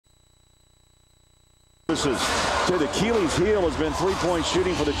The Achilles heel has been three-point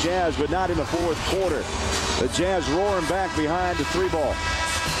shooting for the Jazz, but not in the fourth quarter. The Jazz roaring back behind the three ball.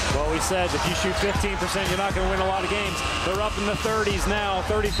 Well, we said if you shoot 15%, you're not going to win a lot of games. They're up in the 30s now,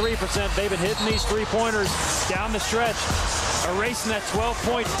 33%. They've been hitting these three-pointers down the stretch, erasing that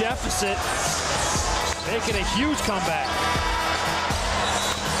 12-point deficit, making a huge comeback.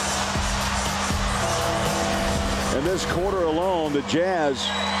 In this quarter alone, the Jazz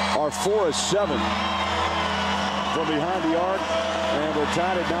are 4 of 7 from behind the arc, and we're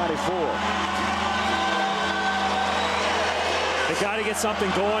tied at 94. They got to get something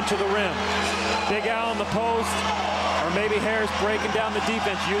going to the rim. Big Al on the post, or maybe Harris breaking down the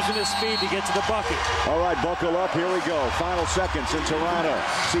defense, using his speed to get to the bucket. All right, buckle up. Here we go. Final seconds in Toronto.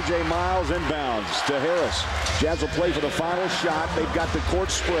 C.J. Miles inbounds to Harris. Jazz will play for the final shot. They've got the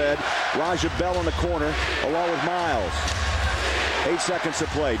court spread. Raja Bell in the corner, along with Miles. 8 seconds to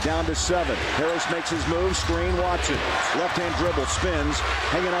play, down to 7. Harris makes his move, screen, Watson. Left-hand dribble, spins,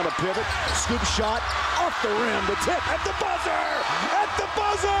 hanging on a pivot, scoop shot, off the rim, the tip, at the buzzer! At the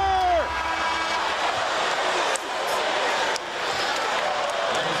buzzer!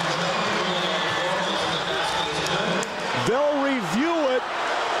 They'll review it,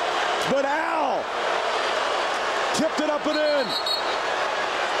 but Al tipped it up and in.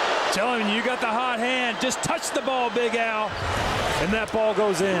 Telling you, you got the hot hand. Just touch the ball, Big Al. And that ball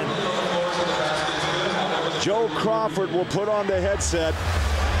goes in. Joe Crawford will put on the headset.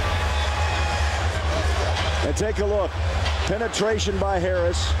 And take a look. Penetration by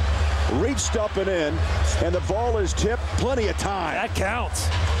Harris. Reached up and in. And the ball is tipped. Plenty of time. That counts.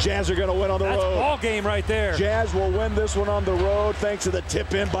 Jazz are going to win on the road. That's ball game right there. Jazz will win this one on the road thanks to the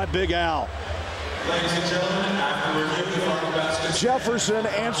tip in by Big Al. Ladies and gentlemen, after review, the final basket. Jefferson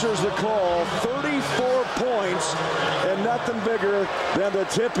answers the call. 34 points and nothing bigger than the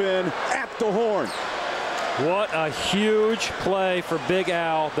tip in at the horn. What a huge play for Big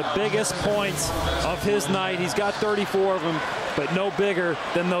Al. The biggest points of his night. He's got 34 of them, but no bigger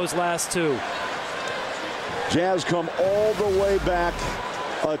than those last two. Jazz come all the way back.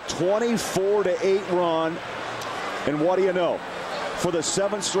 A 24-8 run. And what do you know? For the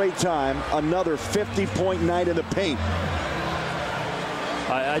 7th straight time, another 50-point night in the paint.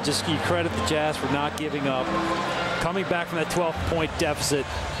 I just you credit the Jazz for not giving up. Coming back from that 12-point deficit.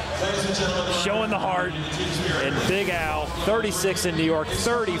 Showing the heart. And Big Al, 36 in New York,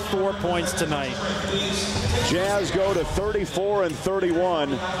 34 points tonight. Jazz go to 34 and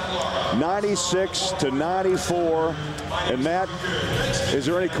 31, 96 to 94. And Matt, is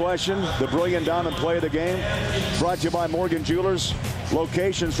there any question the brilliant diamond play of the game? Brought to you by Morgan Jewelers.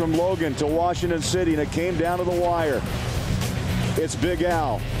 Locations from Logan to Washington City, and it came down to the wire. It's Big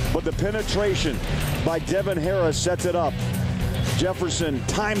Al, but the penetration by Devin Harris sets it up. Jefferson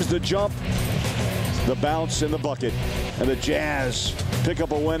times the jump, the bounce in the bucket, and the Jazz pick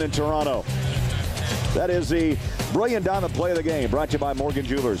up a win in Toronto. That is the brilliant diamond play of the game, brought to you by Morgan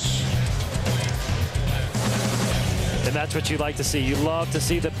Jewelers. And that's what you like to see. You love to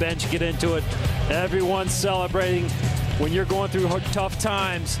see the bench get into it. Everyone's celebrating. When you're going through tough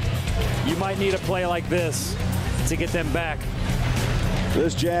times, you might need a play like this to get them back.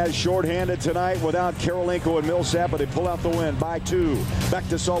 This Jazz shorthanded tonight without Karolinko and Millsap, but they pull out the win by 2. Back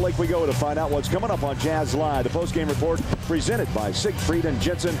to Salt Lake we go to find out what's coming up on Jazz Live. The postgame report presented by Siegfried and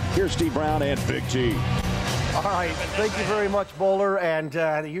Jensen. Here's Steve Brown and Big T. All right, thank you very much, Bowler. And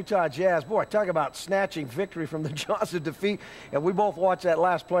the Utah Jazz, boy, talk about snatching victory from the jaws of defeat. And we both watched that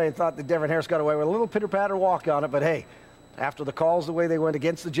last play and thought that Devin Harris got away with a little pitter-patter walk on it. But, hey, after the calls the way they went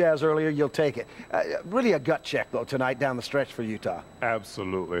against the Jazz earlier, you'll take it. Really a gut check, though, tonight down the stretch for Utah.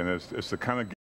 Absolutely, and it's the kind of